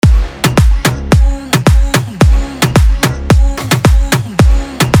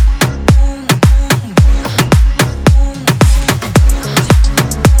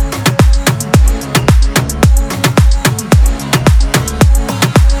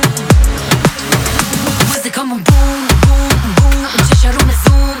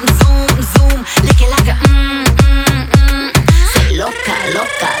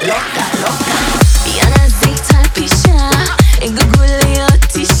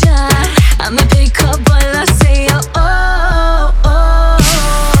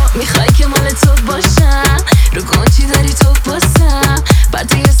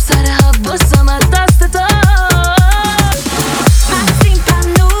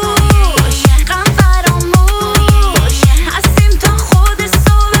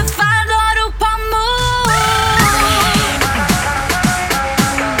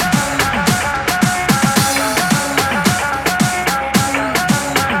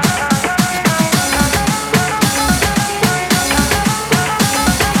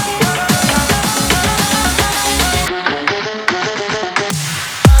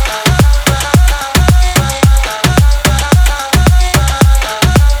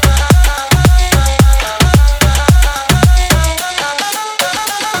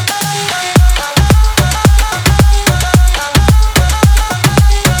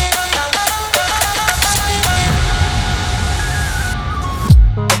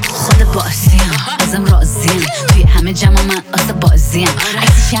بازیم ازم راضیم توی همه جمع من آسه بازیم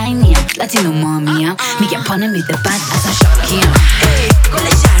عکس شاینیم لاتینو مامیم میگم پا نمیده بعد ازم شاکیم گل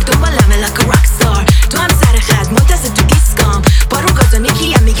شهر دنبالمه like a rockstar تو هم سر خط منتظر تو ایسکام بارو گازو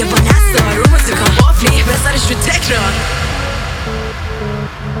نیکیم میگه با نستار رو موزیکام بافلی بذارش رو تکرار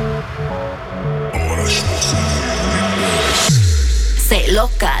Arash Say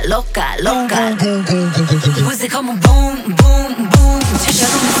loca, loca, loca موزیکامون بوم بوم بوم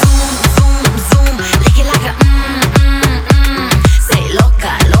چشارون زوم زوم زوم لیکه لگه Say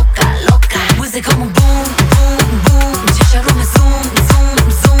loca, loca, loca موزیکامون بوم بوم بوم چشارون زوم زوم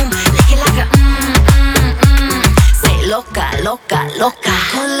زوم لیکه لگه Say loca, loca, loca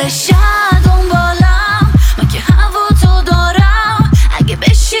کل شهر دنبالم